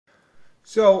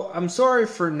So I'm sorry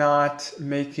for not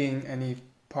making any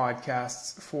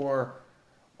podcasts for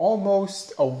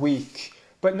almost a week,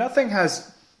 but nothing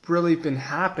has really been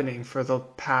happening for the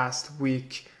past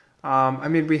week.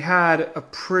 We had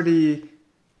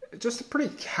just a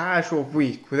pretty casual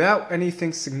week without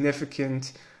anything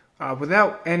significant,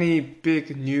 without any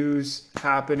big news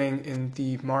happening in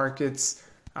the markets.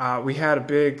 We had a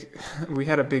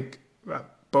big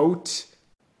boat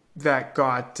that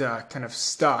got kind of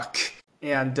stuck,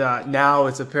 and now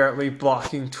it's apparently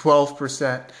blocking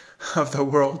 12% of the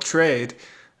world trade,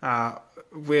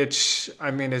 which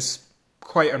is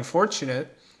quite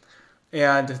unfortunate,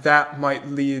 and that might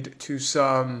lead to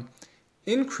some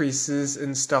increases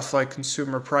in stuff like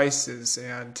consumer prices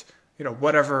and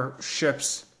whatever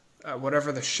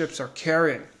the ships are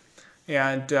carrying.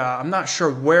 And I'm not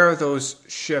sure where those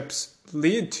ships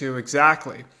lead to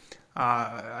exactly.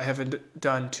 I haven't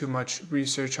done too much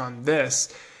research on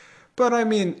this. But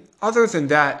other than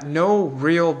that, no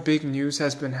real big news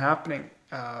has been happening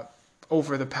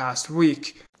over the past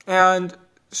week. And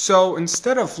so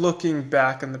instead of looking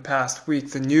back in the past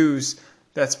week, the news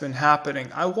that's been happening,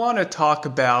 I want to talk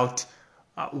about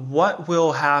what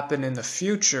will happen in the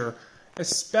future,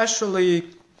 especially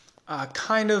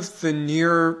kind of the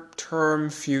near-term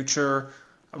future,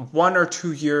 1 or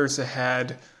 2 years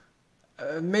ahead,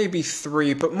 maybe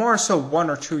 3, but more so 1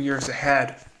 or 2 years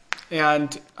ahead,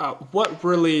 and what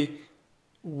really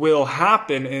will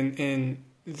happen in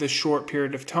the short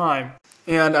period of time.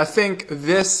 And I think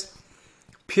this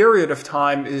period of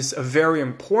time is a very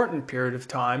important period of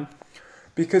time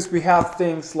because we have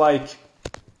things like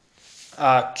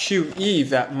QE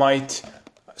that might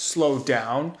slow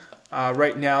down.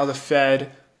 Right now, the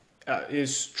Fed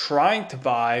is trying to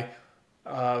buy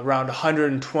around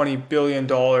 $120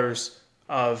 billion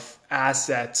of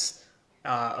assets.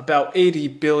 About 80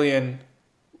 billion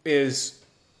is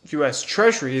U.S.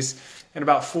 Treasuries, and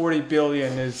about 40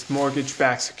 billion is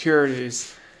mortgage-backed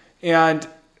securities. And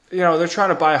they're trying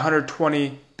to buy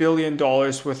 $120 billion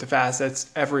worth of assets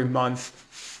every month.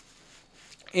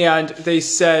 And they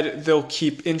said they'll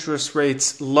keep interest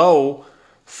rates low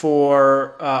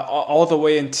for all the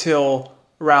way until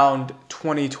around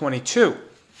 2022.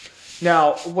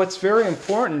 Now, what's very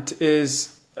important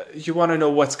is you want to know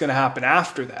what's going to happen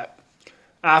after that.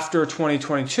 After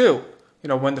 2022,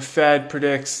 when the Fed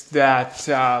predicts that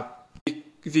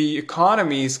the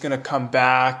economy is going to come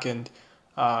back and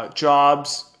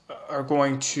jobs are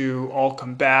going to all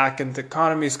come back and the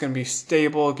economy is going to be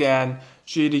stable again,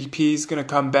 GDP is going to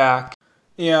come back.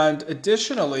 And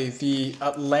additionally, the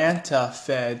Atlanta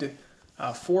Fed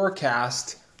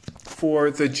forecast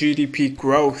for the GDP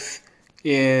growth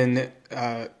in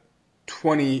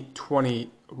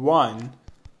 2021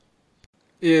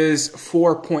 is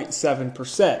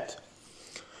 4.7%.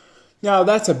 Now,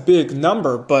 that's a big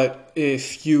number, but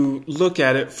if you look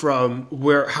at it from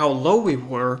how low we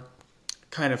were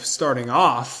kind of starting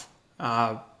off,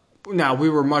 now we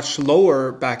were much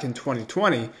lower back in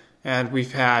 2020, and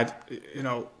we've had,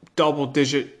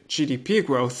 double-digit GDP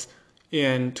growth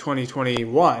in 2020,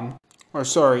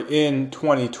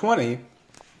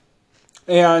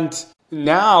 and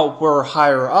now we're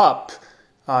higher up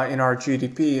in our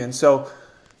GDP, and so,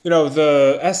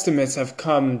 the estimates have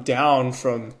come down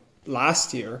from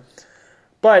last year,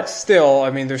 but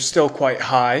still, they're still quite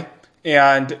high,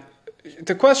 and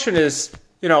the question is,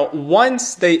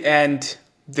 once they end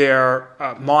their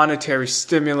monetary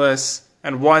stimulus,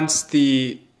 and once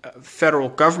the federal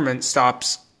government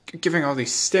stops giving all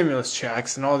these stimulus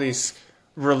checks and all these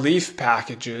relief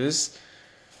packages,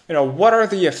 what are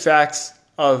the effects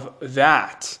of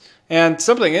that? And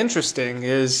something interesting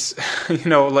is,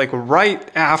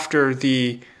 right after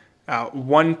the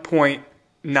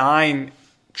 $1.9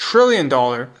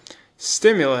 trillion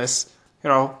stimulus,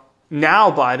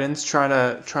 now Biden's trying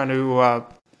to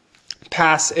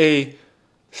pass a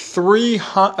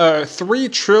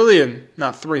 $3 trillion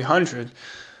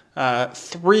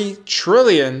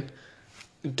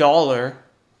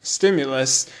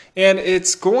stimulus, and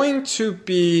it's going to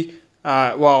be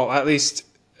at least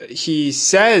he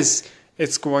says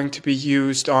it's going to be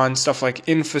used on stuff like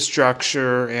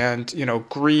infrastructure and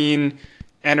green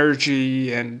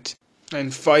energy and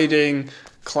fighting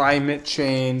climate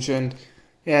change. And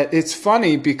it's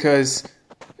funny because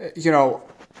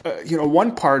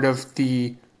one part of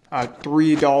the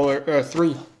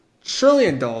 $3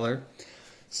 trillion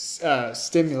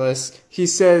stimulus, he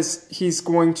says he's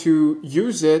going to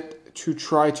use it to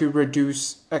try to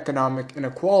reduce economic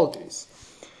inequalities.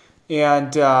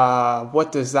 And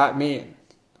what does that mean?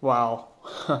 Well,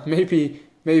 maybe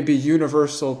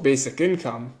universal basic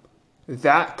income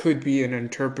that could be an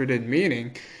interpreted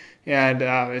meaning. And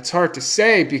it's hard to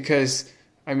say because,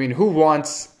 I mean, who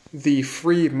wants the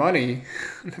free money,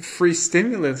 the free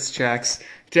stimulus checks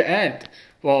to end?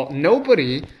 Well,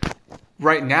 nobody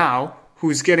right now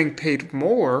who's getting paid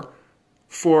more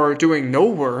for doing no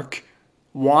work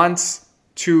wants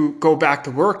to go back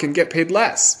to work and get paid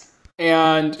less.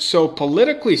 And so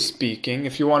politically speaking,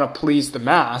 if you want to please the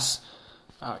mass,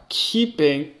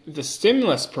 keeping the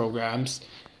stimulus programs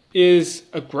is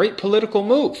a great political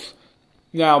move.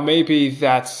 Now, maybe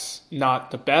that's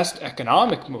not the best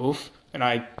economic move, and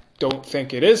I don't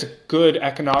think it is a good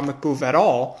economic move at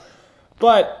all,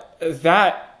 but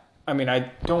I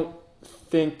don't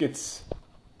think it's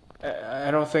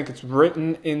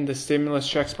written in the stimulus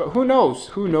checks, but who knows?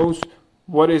 Who knows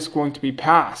what is going to be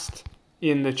passed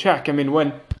in the check? I mean,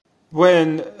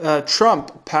 when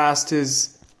Trump passed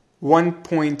his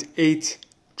 $1.8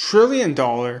 trillion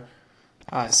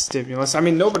stimulus, I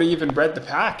mean, nobody even read the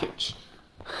package.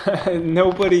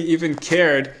 Nobody even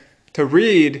cared to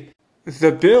read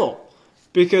the bill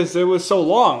because it was so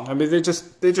long. I mean, they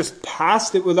just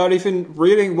passed it without even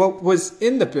reading what was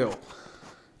in the bill.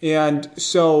 And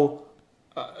so,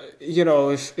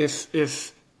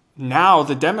 if now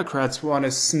the Democrats want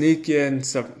to sneak in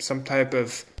some type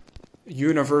of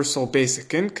universal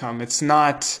basic income, it's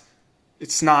not,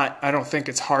 I don't think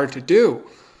it's hard to do.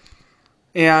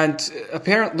 And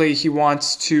apparently he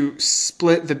wants to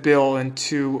split the bill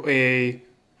into a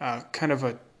kind of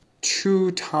a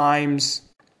 2 times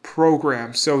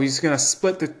program. So he's going to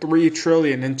split the $3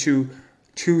 trillion into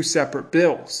 2 separate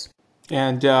bills.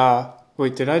 And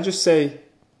wait, did I just say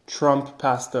Trump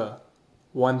passed the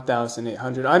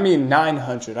 1,800? I mean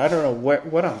 900. I don't know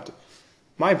what I'm doing.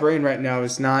 My brain right now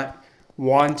is not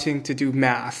wanting to do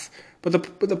math. But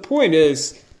the point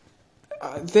is,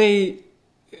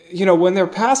 when they're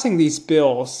passing these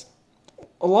bills,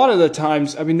 a lot of the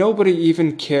times, I mean, nobody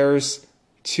even cares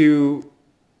to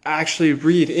actually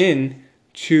read in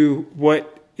to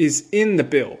what is in the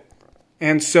bill.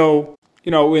 And so,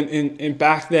 in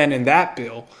back then in that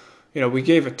bill, we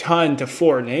gave a ton to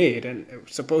foreign aid, and it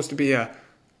was supposed to be a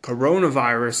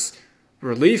coronavirus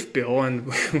relief bill,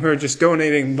 and we're just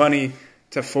donating money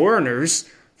to foreigners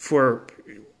for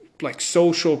like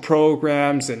social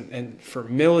programs and for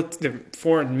the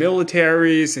foreign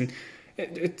militaries, and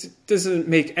it doesn't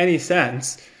make any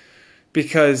sense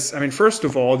because, I mean, first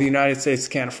of all, the United States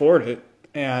can't afford it,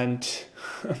 and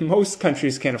most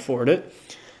countries can't afford it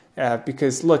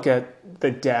because look at the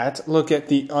debt, look at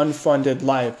the unfunded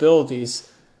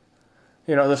liabilities.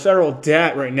 The federal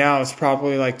debt right now is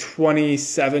probably like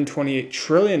 $28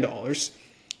 trillion,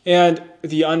 and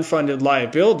the unfunded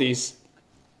liabilities,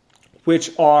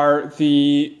 which are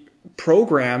the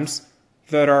programs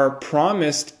that are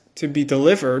promised to be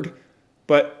delivered,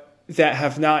 but that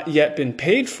have not yet been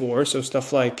paid for. So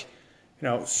stuff like,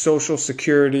 Social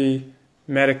Security,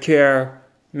 Medicare,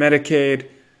 Medicaid,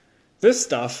 this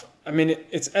stuff, I mean,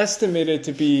 it's estimated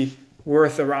to be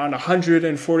worth around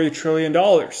 $140 trillion.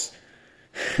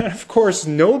 And of course,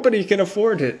 nobody can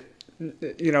afford it.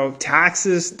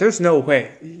 Taxes, there's no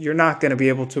way. You're not going to be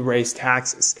able to raise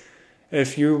taxes.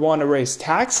 If you want to raise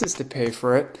taxes to pay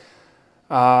for it,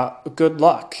 good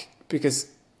luck,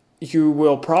 because you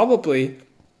will probably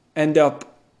end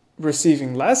up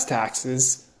receiving less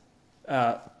taxes,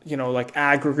 like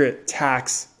aggregate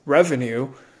tax revenue,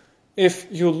 if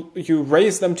you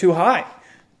raise them too high,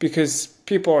 because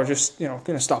people are just going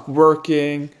to stop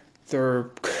working. They're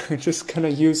just going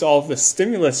to use all of the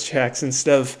stimulus checks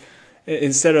instead of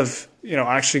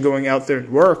actually going out there and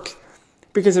work.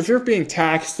 Because if you're being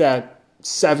taxed at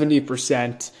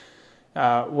 70%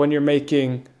 when you're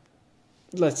making,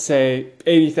 let's say,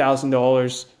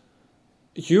 $80,000,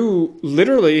 you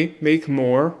literally make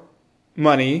more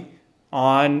money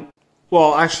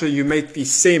you make the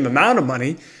same amount of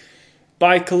money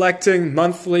by collecting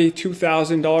monthly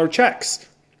 $2,000 checks.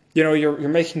 You're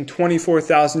making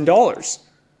 $24,000.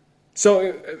 So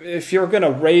if you're going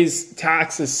to raise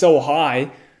taxes so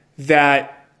high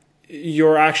that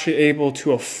you're actually able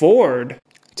to afford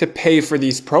to pay for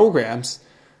these programs,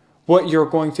 what you're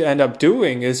going to end up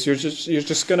doing is you're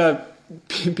just going to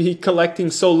be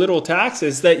collecting so little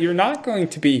taxes that you're not going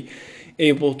to be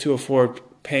able to afford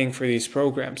paying for these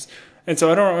programs. And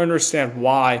so I don't understand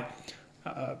why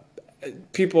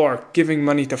people are giving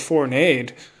money to foreign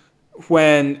aid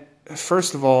when,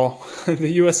 first of all,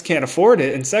 the U.S. can't afford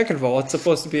it, and second of all, it's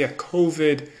supposed to be a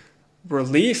COVID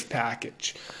relief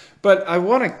package. But I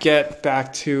want to get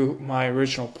back to my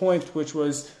original point, which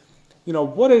was,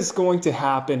 what is going to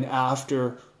happen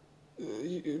after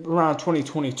around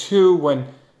 2022 when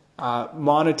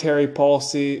monetary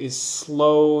policy is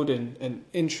slowed and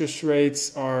interest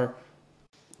rates are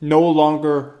no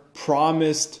longer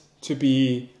promised to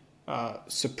be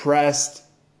suppressed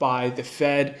by the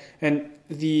Fed. And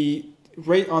the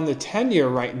rate on the 10-year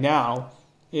right now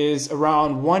is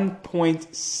around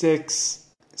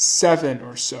 1.67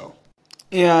 or so.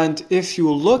 And if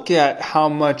you look at how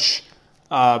much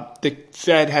the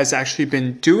Fed has actually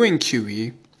been doing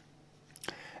QE,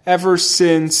 ever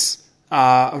since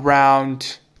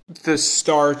around the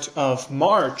start of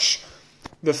March,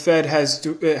 the Fed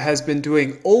has been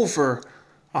doing over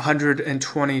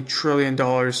 $120 trillion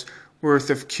worth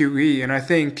of QE. And I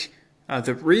think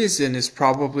the reason is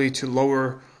probably to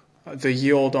lower the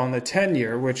yield on the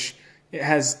 10-year, which it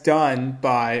has done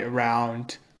by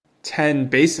around 10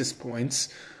 basis points,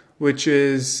 which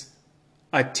is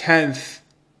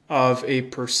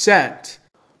 0.1%.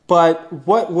 But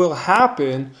what will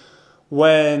happen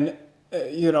when,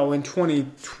 in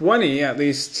 2020, at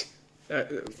least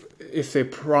if they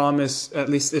promise, at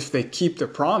least if they keep their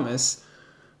promise,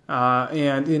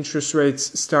 and interest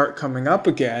rates start coming up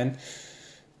again,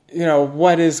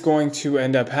 what is going to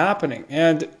end up happening?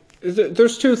 And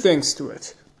there's two things to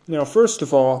it. First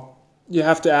of all, you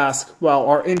have to ask, well,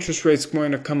 are interest rates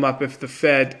going to come up if the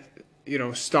Fed,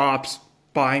 stops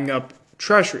buying up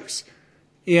treasuries?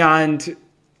 And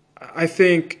I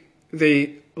think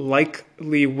they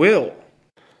likely will.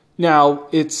 Now,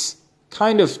 it's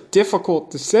kind of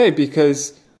difficult to say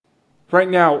because right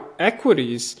now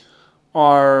equities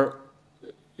are,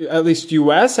 at least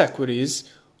U.S. equities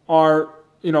are,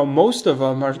 most of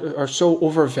them are so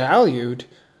overvalued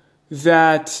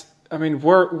that,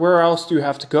 where else do you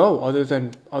have to go other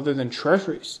than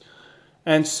treasuries?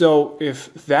 And so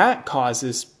if that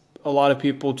causes a lot of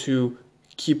people to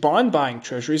keep on buying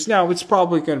treasuries, now it's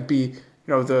probably going to be,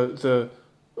 the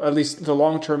at least the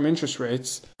long-term interest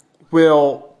rates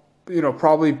will,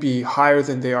 probably be higher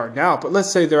than they are now. But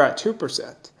let's say they're at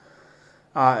 2%.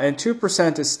 And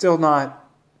 2% is still not,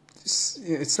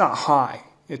 it's not high.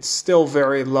 It's still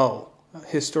very low,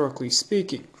 historically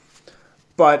speaking.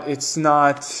 But it's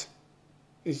not,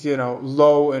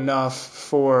 low enough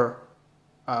for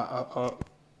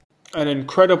an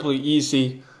incredibly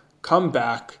easy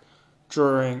comeback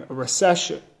during a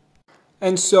recession.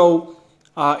 And so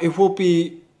it will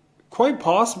be quite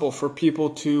possible for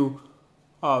people to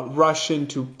rush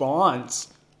into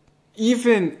bonds,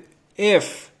 even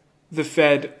if the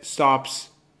Fed stops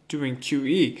doing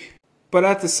QE. But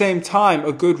at the same time,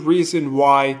 a good reason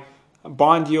why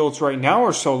bond yields right now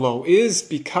are so low is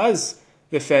because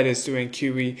the Fed is doing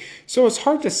QE. So it's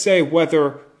hard to say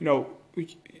whether,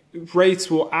 rates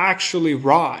will actually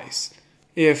rise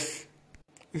if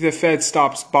the Fed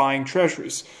stops buying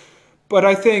treasuries. But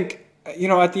I think,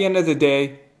 at the end of the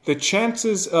day, the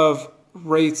chances of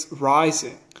rates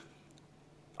rising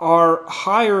are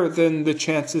higher than the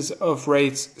chances of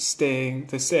rates staying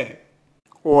the same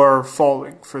or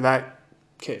falling for that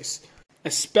case.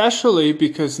 Especially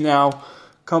because now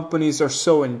companies are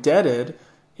so indebted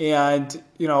and,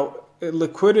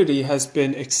 liquidity has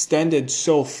been extended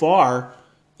so far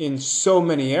in so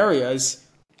many areas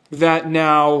that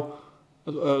now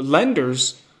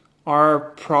lenders are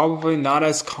probably not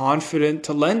as confident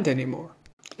to lend anymore.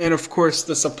 And of course,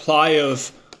 the supply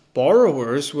of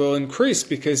borrowers will increase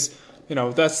because,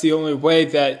 that's the only way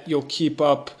that you'll keep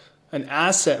up an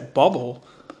asset bubble.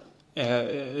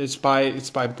 It's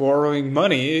by borrowing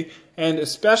money, and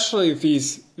especially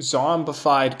these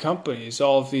zombified companies,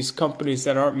 all of these companies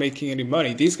that aren't making any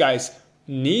money. These guys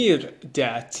need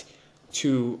debt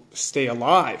to stay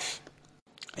alive.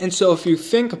 And so if you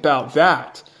think about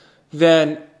that,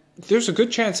 then there's a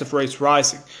good chance of rates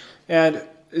rising. And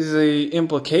the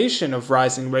implication of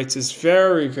rising rates is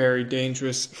very, very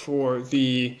dangerous for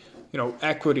the,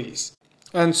 equities.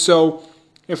 And so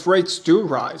if rates do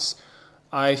rise,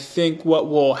 I think what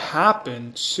will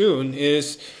happen soon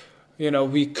is,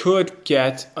 we could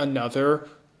get another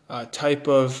type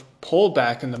of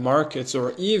pullback in the markets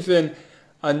or even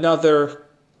another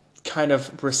kind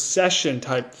of recession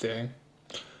type thing.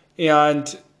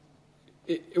 And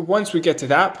once we get to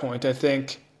that point, I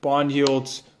think bond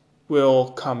yields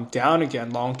will come down again,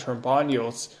 long-term bond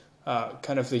yields.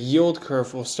 Kind of the yield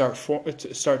curve will start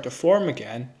to form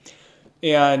again.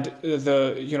 And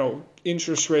the,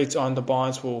 interest rates on the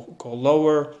bonds will go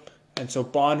lower. And so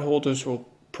bondholders will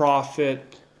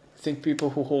profit. I think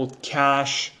people who hold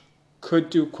cash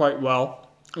could do quite well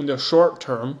in the short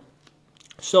term.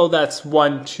 So that's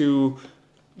 1 to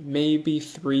maybe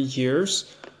 3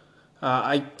 years.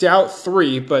 I doubt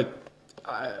 3, but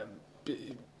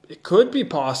it could be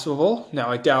possible. Now,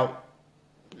 I doubt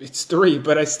it's 3,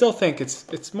 but I still think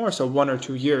it's more so 1 or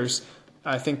 2 years.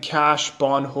 I think cash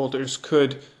bondholders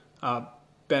could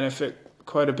benefit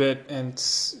quite a bit, and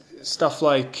stuff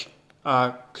like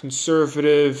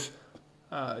conservative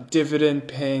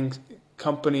dividend-paying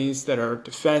companies that are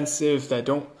defensive, that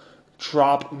don't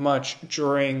drop much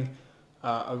during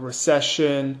a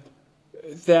recession,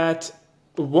 that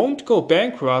won't go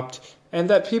bankrupt, and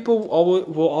that people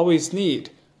will always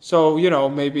need. So,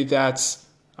 maybe that's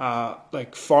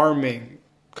like farming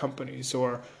companies,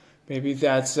 or maybe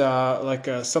that's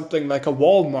something like a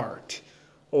Walmart,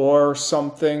 or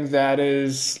something that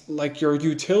is like your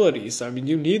utilities. I mean,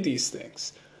 you need these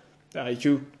things.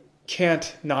 You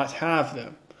can't not have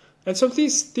them. And so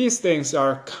these things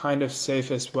are kind of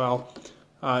safe as well.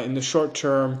 In the short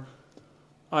term,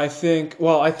 I think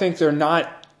they're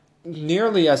not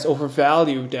nearly as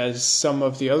overvalued as some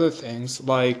of the other things,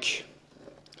 like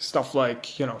stuff like,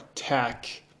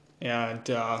 tech. And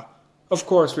of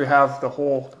course, we have the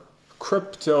whole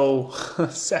crypto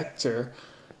sector,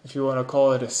 if you want to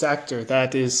call it a sector,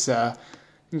 that is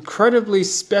incredibly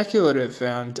speculative.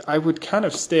 And I would kind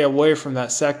of stay away from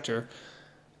that sector,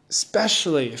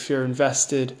 especially if you're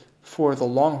invested for the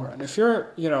long run. If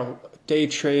you're, a day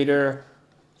trader,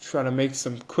 trying to make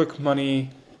some quick money,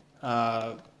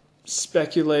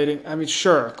 speculating, I mean,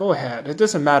 sure, go ahead. It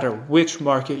doesn't matter which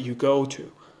market you go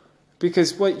to,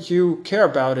 because what you care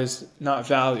about is not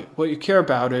value. What you care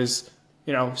about is,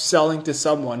 selling to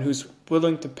someone who's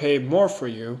willing to pay more for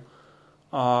you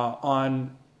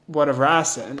on whatever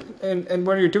asset. And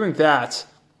when you're doing that,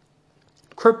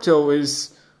 crypto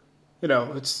is,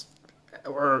 it's,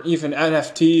 or even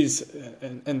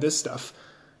NFTs and this stuff,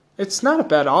 it's not a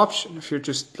bad option if you're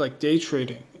just like day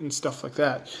trading and stuff like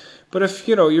that. But if,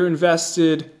 you're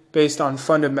invested based on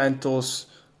fundamentals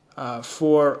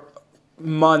for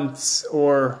months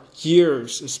or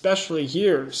years, especially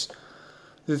years,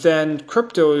 then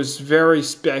crypto is very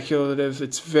speculative.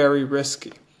 It's very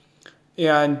risky.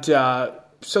 And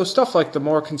so stuff like the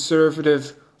more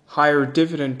conservative, higher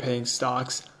dividend paying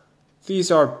stocks, these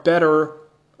are better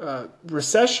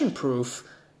recession-proof,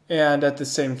 and at the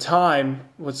same time,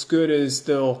 what's good is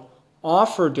they'll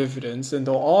offer dividends, and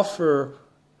they'll offer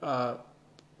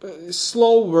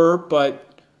slower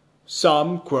but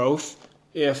some growth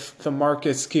if the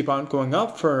markets keep on going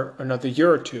up for another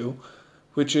year or two,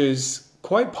 which is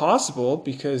quite possible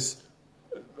because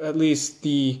at least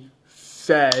the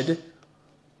Fed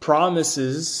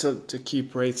promises to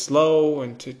keep rates low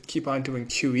and to keep on doing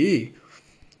QE.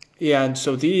 And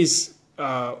so these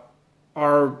are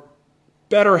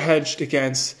better hedged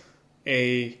against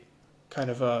a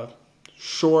kind of a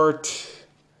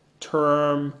short-term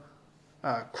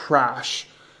crash.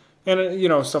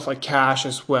 And stuff like cash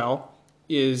as well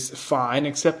is fine,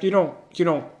 except you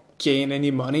don't gain any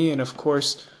money, and of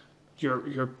course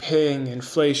you're paying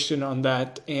inflation on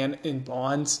that and in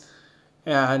bonds.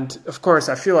 And of course,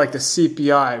 I feel like the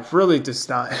CPI really does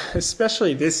not,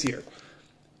 especially this year,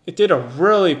 it did a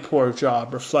really poor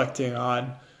job reflecting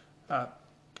on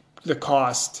the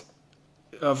cost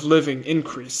of living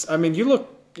increase. I mean, you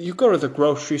go to the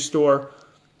grocery store,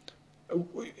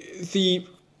 the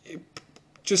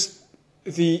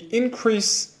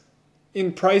increase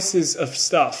in prices of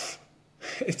stuff,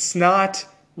 it's not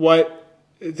what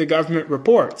the government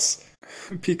reports.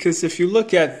 Because if you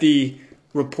look at the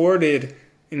reported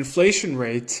inflation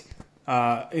rate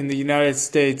in the United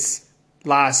States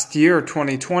last year,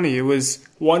 2020, it was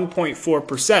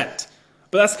 1.4%.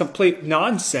 But that's complete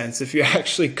nonsense if you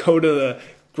actually go to the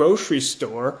grocery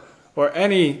store, or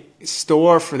any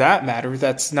store for that matter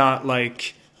that's not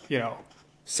like,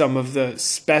 some of the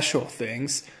special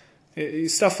things.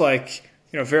 Stuff like,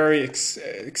 very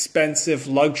expensive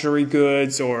luxury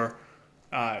goods, or,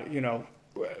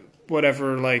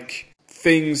 whatever, like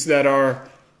things that are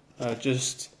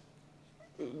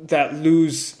that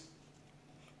lose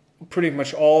pretty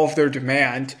much all of their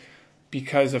demand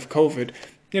because of COVID.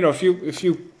 If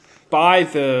you buy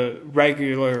the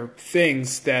regular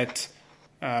things that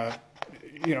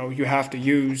you have to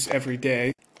use every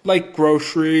day, like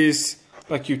groceries,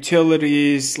 like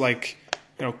utilities, like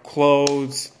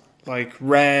clothes, like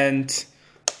rent,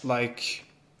 like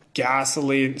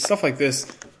gasoline, stuff like this,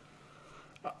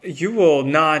 you will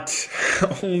not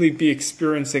only be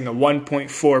experiencing a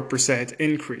 1.4%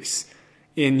 increase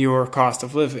in your cost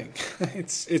of living.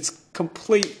 It's just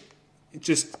completely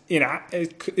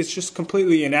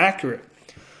inaccurate.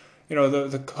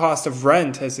 The cost of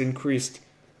rent has increased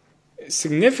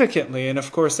significantly, and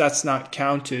of course that's not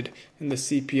counted in the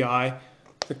CPI.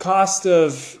 The cost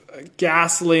of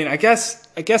gasoline, I guess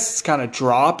it's kind of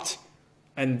dropped,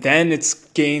 and then it's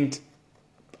gained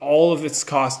all of its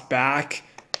cost back,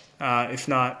 if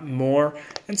not more.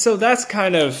 And so that's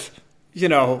kind of,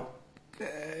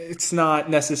 it's not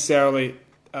necessarily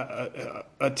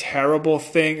a terrible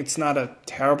thing. It's not a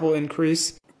terrible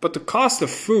increase. But the cost of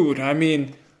food,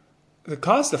 the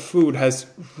cost of food has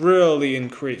really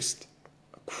increased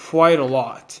quite a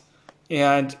lot.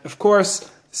 And of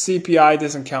course, CPI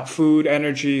doesn't count food,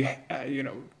 energy,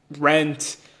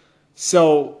 rent.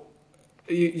 So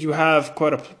you have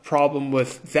quite a problem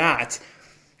with that.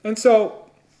 And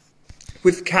so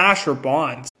with cash or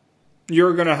bonds,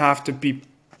 you're going to have to be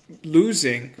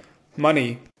losing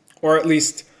money, or at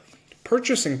least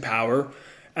purchasing power,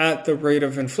 at the rate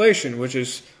of inflation, which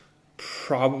is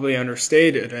probably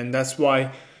understated. And that's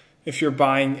why if you're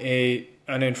buying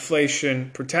an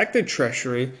inflation protected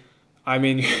treasury,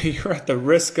 you're at the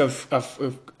risk of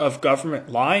government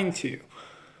lying to you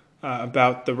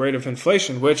about the rate of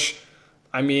inflation, which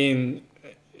I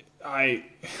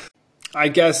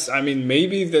guess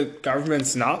maybe the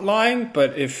government's not lying,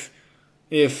 but if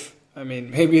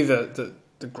maybe the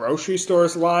grocery store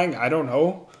is lying, I don't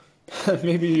know.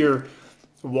 Maybe your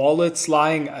wallet's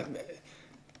lying,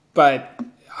 but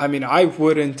I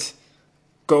wouldn't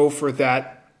go for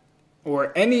that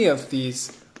or any of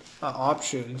these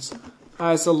options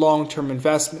as a long-term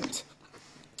investment.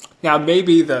 Now,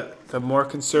 maybe the more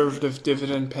conservative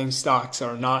dividend-paying stocks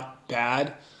are not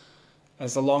bad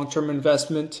as a long-term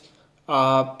investment,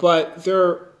 but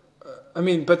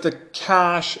the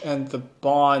cash and the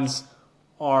bonds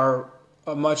are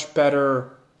a much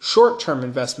better short-term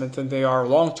investment than they are a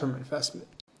long-term investment,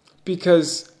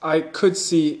 because I could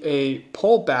see a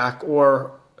pullback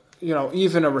or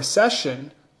even a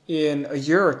recession in a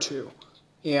year or two,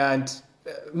 and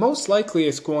most likely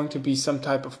it's going to be some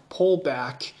type of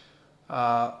pullback.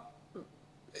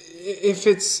 If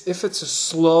it's a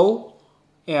slow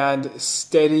and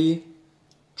steady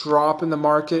drop in the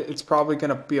market, it's probably going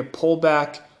to be a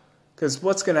pullback, because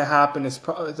what's going to happen is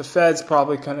the Fed's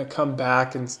probably going to come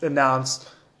back and announce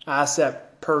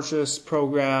asset purchase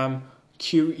program,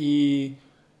 QE,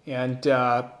 and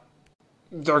they're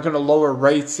going to lower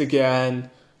rates again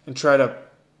and try to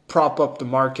prop up the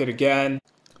market again.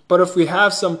 But if we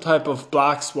have some type of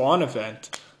black swan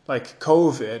event like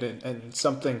COVID and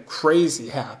something crazy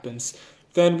happens,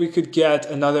 then we could get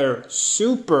another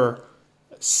super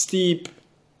steep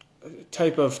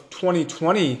type of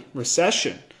 2020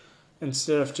 recession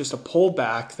instead of just a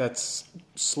pullback that's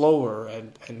slower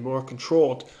and more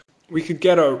controlled. We could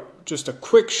get just a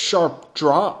quick, sharp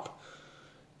drop.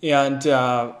 And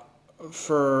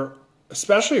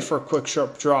especially for a quick,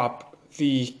 sharp drop,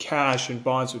 the cash and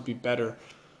bonds would be better.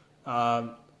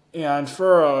 And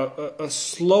for a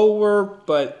slower,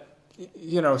 but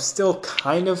still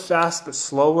kind of fast but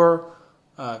slower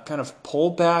kind of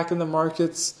pullback in the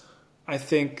markets, I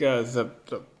think the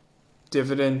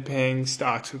dividend-paying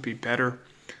stocks would be better.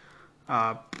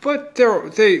 But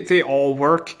they all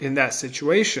work in that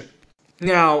situation.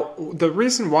 Now, the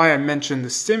reason why I mentioned the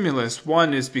stimulus,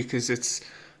 one, is because it's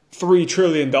 $3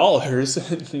 trillion,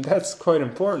 and that's quite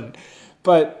important.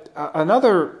 But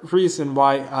another reason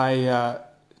why I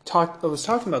was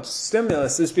talking about the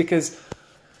stimulus is because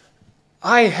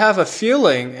I have a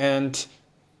feeling, and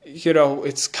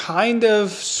it's kind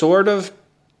of, sort of,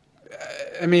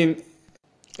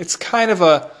 it's kind of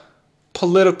a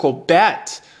political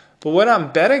bet. But what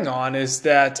I'm betting on is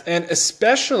that, and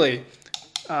especially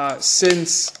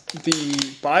since the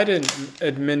Biden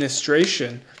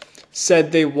administration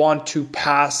said they want to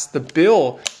pass the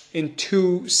bill in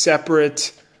two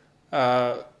separate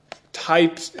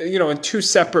types, in two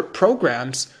separate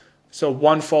programs, so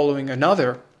one following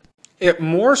another, it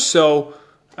more so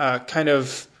kind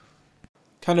of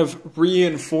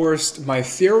reinforced my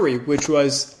theory, which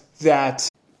was that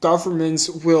governments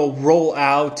will roll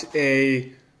out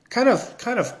a kind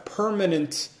of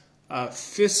permanent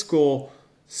fiscal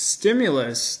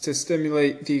stimulus to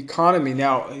stimulate the economy.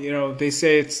 Now, they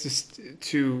say it's just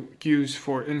to use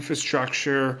for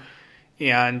infrastructure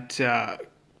and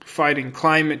fighting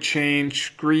climate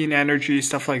change, green energy,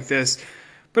 stuff like this.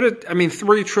 But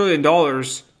 $3 trillion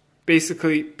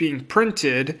basically being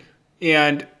printed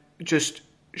and just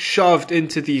shoved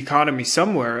into the economy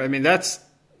somewhere.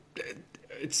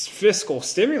 It's fiscal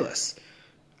stimulus.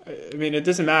 It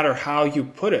doesn't matter how you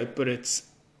put it, but it's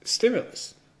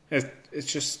stimulus. It's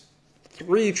just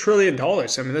 $3 trillion.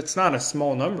 That's not a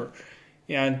small number.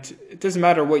 And it doesn't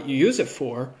matter what you use it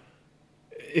for.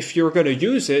 If you're going to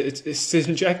use it, it's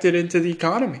injected into the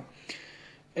economy.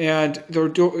 And they're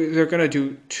going to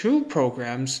do two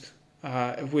programs,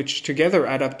 which together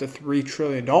add up to $3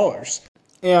 trillion.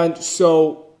 And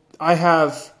so I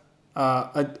have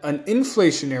an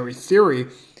inflationary theory,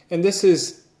 and this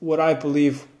is what I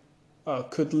believe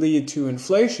could lead to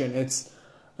inflation. It's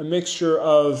a mixture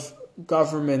of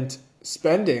government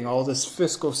spending, all this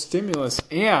fiscal stimulus,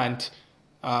 and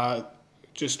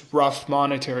just rough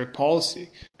monetary policy.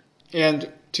 And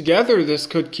together, this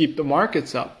could keep the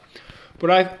markets up.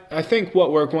 But I think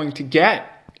what we're going to get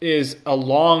is a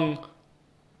long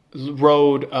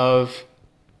road of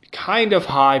kind of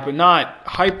high, but not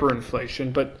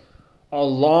hyperinflation, but a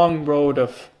long road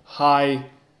of high,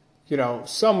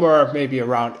 somewhere maybe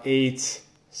around 8,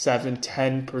 7,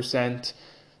 10%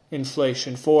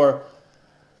 inflation for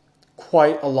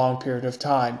quite a long period of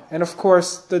time. And of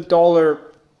course, the dollar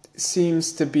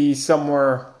seems to be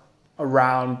somewhere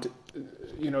around,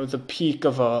 the peak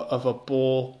of a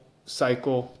bull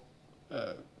cycle,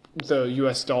 the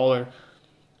U.S. dollar,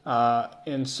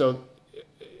 and so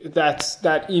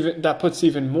that puts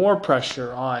even more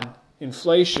pressure on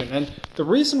inflation. And the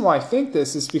reason why I think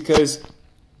this is because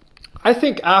I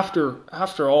think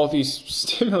after all these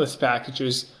stimulus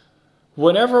packages,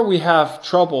 whenever we have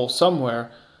trouble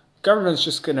somewhere, government's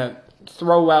just going to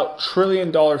throw out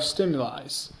trillion-dollar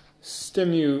stimuluses.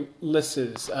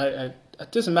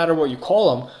 It doesn't matter what you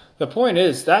call them. The point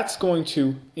is that's going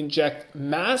to inject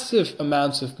massive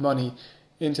amounts of money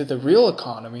into the real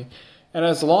economy. And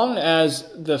as long as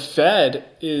the Fed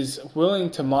is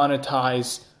willing to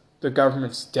monetize the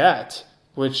government's debt,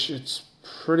 which it's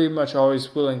pretty much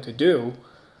always willing to do,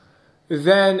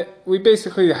 then we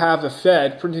basically have the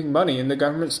Fed printing money and the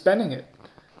government spending it.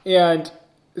 And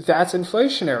that's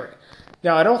inflationary.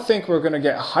 Now, I don't think we're going to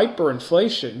get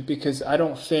hyperinflation because I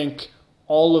don't think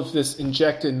all of this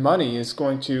injected money is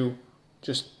going to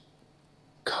just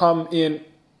come in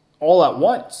all at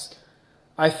once.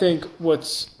 I think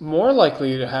what's more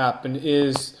likely to happen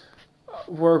is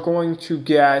we're going to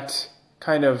get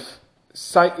kind of,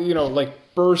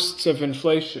 like bursts of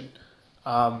inflation.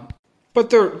 But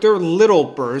they're little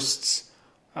bursts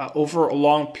over a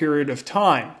long period of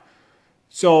time.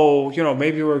 So,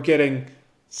 maybe we're getting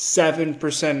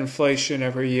 7% inflation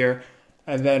every year,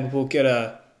 and then we'll get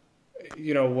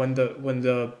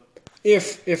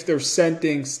if they're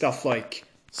sending stuff like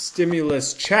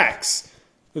stimulus checks,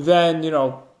 then,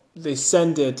 they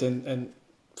send it and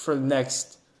for the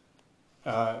next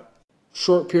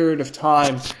short period of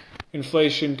time,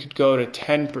 inflation could go to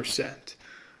 10%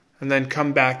 and then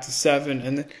come back to 7%.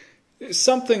 And then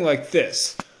something like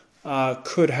this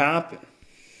could happen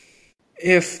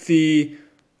if the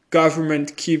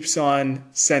government keeps on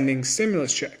sending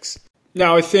stimulus checks.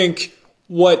 Now, I think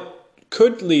what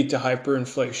could lead to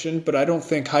hyperinflation, but I don't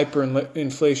think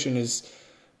hyperinflation is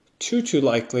too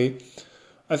likely.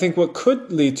 I think what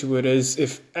could lead to it is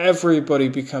if everybody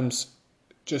becomes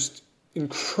just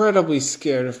incredibly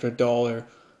scared of the dollar.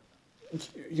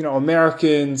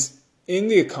 Americans in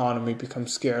the economy become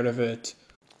scared of it.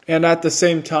 And at the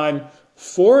same time,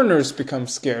 foreigners become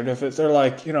scared of it. They're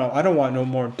like, I don't want no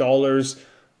more dollars.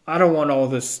 I don't want all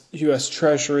this U.S.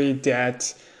 Treasury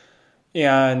debt.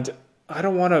 And I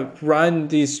don't want to run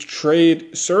these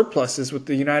trade surpluses with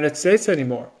the United States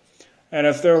anymore. And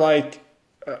if they're like,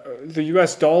 the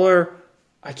U.S. dollar,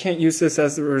 I can't use this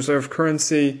as the reserve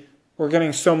currency. We're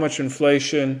getting so much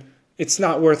inflation. It's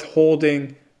not worth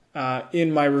holding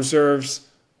in my reserves.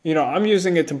 I'm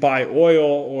using it to buy oil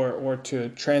or to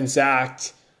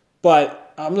transact,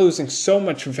 but I'm losing so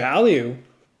much value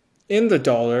in the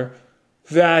dollar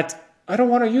that I don't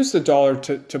want to use the dollar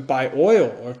to buy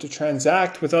oil or to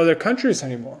transact with other countries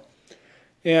anymore.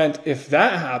 And if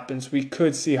that happens, we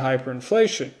could see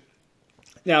hyperinflation.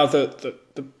 Now, the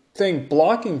thing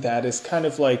blocking that is kind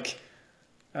of like,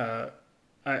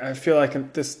 I feel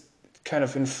like this kind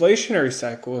of inflationary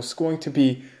cycle is going to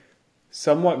be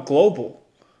somewhat global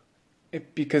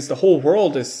because the whole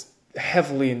world is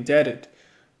heavily indebted.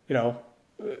 The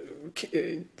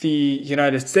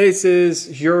United States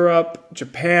is, Europe,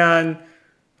 Japan.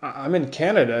 I'm in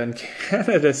Canada, and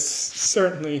Canada's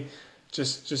certainly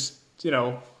just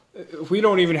we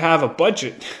don't even have a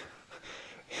budget.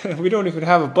 We don't even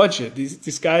have a budget.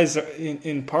 These guys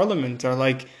in Parliament are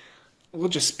like, we'll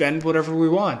just spend whatever we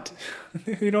want.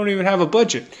 We don't even have a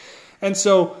budget. And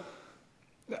so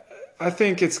I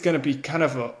think it's going to be kind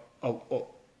of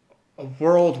a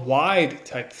worldwide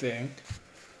type thing,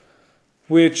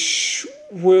 which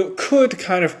could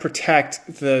kind of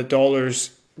protect the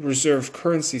dollar's reserve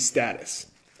currency status.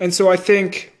 And so I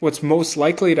think what's most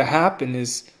likely to happen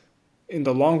is, in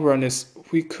the long run, is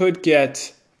we could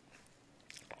get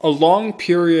a long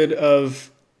period of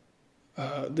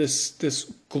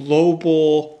this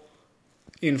global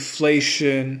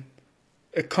inflation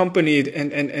accompanied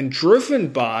and driven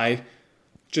by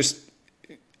just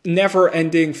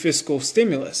never-ending fiscal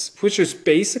stimulus, which is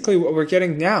basically what we're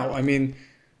getting now. I mean,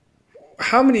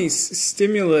 how many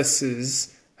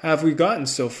stimuluses have we gotten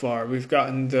so far? We've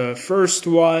gotten the first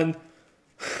one.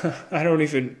 I don't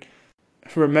even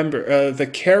remember the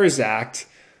CARES Act.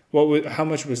 How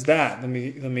much was that? Let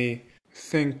me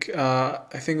think. I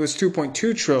think it was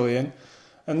 2.2 trillion,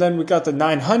 and then we got the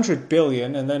 900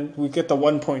 billion, and then we get the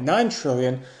 1.9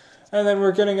 trillion, and then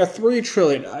we're getting a 3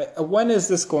 trillion. When is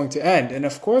this going to end? And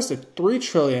of course, the 3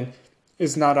 trillion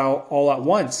is not all at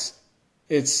once.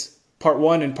 It's part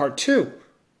 1 and part 2,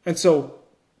 and so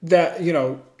that,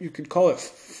 you could call it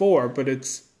 4, but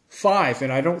it's 5,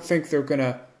 and I don't think they're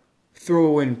gonna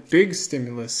throw in big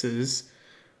stimuluses.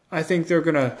 I think they're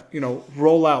gonna,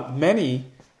 roll out many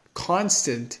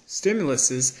constant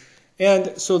stimuluses,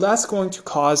 and so that's going to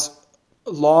cause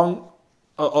a long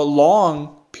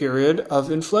period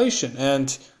of inflation.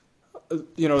 And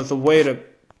the way to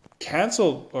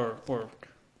cancel or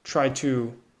try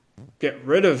to get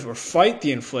rid of or fight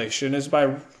the inflation is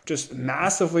by just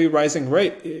massively rising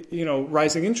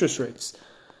interest rates,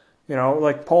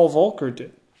 like Paul Volcker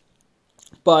did.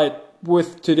 But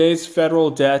with today's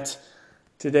federal debt,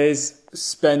 today's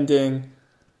spending,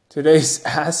 today's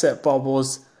asset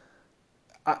bubbles,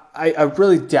 I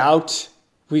really doubt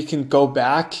we can go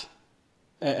back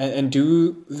and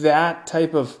do that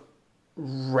type of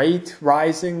rate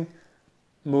rising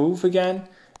move again.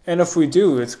 And if we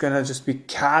do, it's going to just be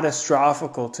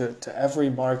catastrophical to every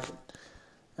market.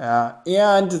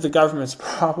 And the government's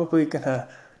probably going to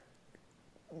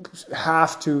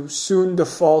have to soon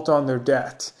default on their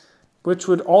debt, which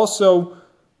would also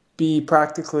be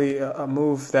practically a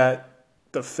move that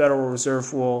the Federal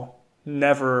Reserve will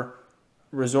never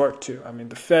resort to. I mean,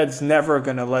 the Fed's never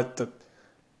going to let the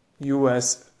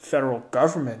U.S. federal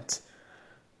government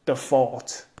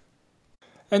default.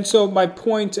 And so my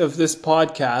point of this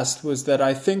podcast was that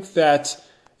I think that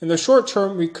in the short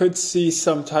term, we could see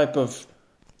some type of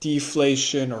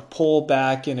deflation or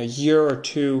pullback in a year or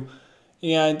two.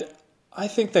 And I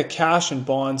think that cash and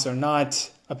bonds are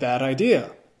not a bad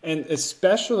idea. And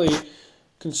especially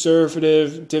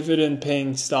conservative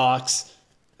dividend-paying stocks,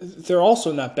 they're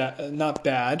also not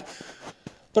bad.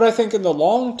 But I think in the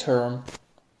long term,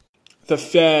 the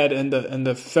Fed and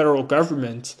the federal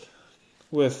government,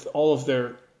 with all of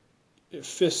their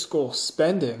fiscal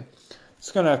spending,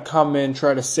 it's going to come in,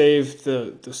 try to save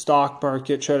the stock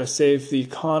market, try to save the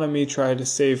economy, try to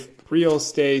save real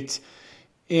estate.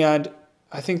 And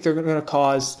I think they're going to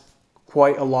cause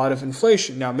quite a lot of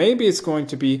inflation. Now, maybe it's going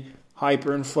to be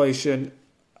hyperinflation.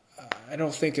 I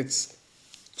don't think it's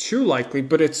too likely,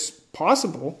 but it's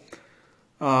possible.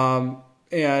 And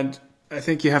I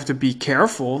think you have to be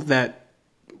careful that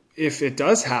if it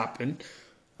does happen,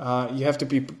 you have to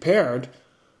be prepared,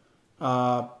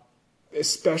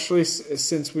 especially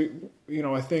since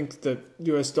I think the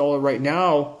U.S. dollar right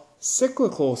now,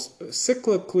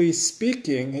 cyclically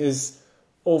speaking, is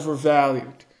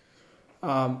overvalued.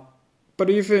 But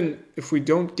even if we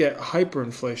don't get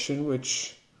hyperinflation,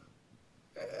 which,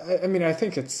 I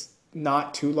think it's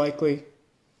not too likely.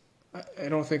 I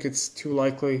don't think it's too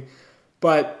likely.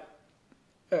 But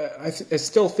I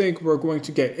still think we're going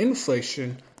to get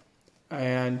inflation,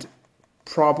 and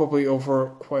probably over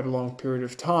quite a long period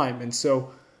of time. And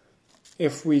so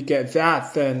if we get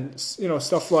that, then,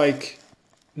 stuff like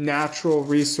natural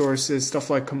resources,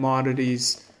 stuff like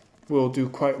commodities will do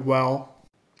quite well.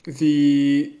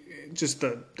 The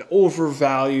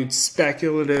overvalued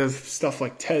speculative stuff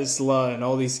like Tesla and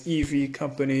all these EV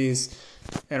companies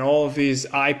and all of these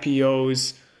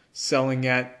IPOs selling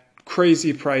at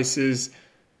crazy prices,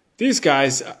 these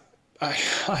guys,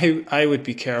 I would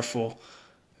be careful,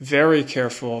 very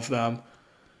careful of them.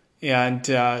 And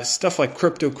stuff like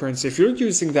cryptocurrency, if you're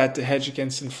using that to hedge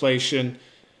against inflation,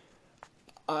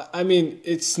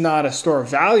 it's not a store of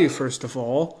value, first of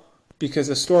all, because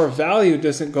a store of value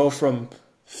doesn't go from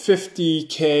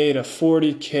 50K to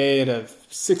 40K to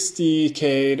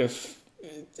 60K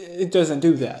it doesn't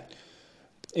do that.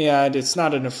 And it's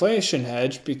not an inflation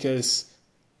hedge because,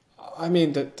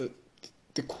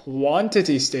 the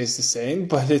quantity stays the same,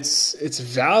 but its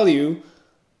value,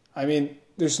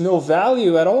 there's no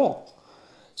value at all.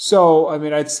 So,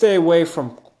 I'd stay away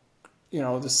from,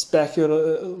 the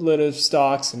speculative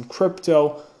stocks and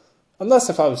crypto, unless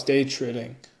if I was day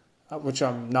trading, which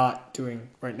I'm not doing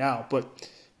right now. But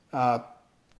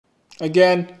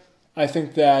again, I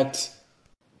think that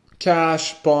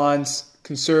cash, bonds,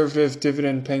 conservative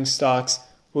dividend-paying stocks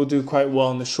will do quite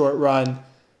well in the short run,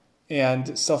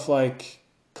 and stuff like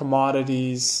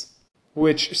commodities,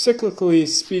 which cyclically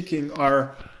speaking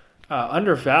are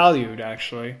undervalued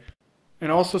actually,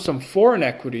 And also some foreign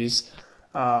equities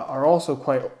are also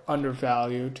quite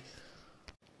undervalued.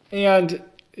 And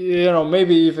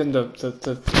maybe even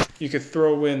the you could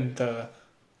throw in the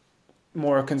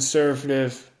more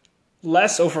conservative,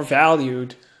 less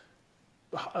overvalued,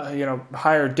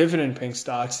 higher dividend paying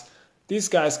stocks. These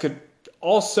guys could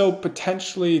also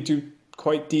potentially do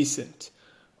quite decent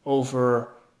over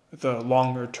the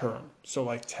longer term. So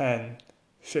like 10,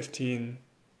 15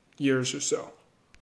 years or so.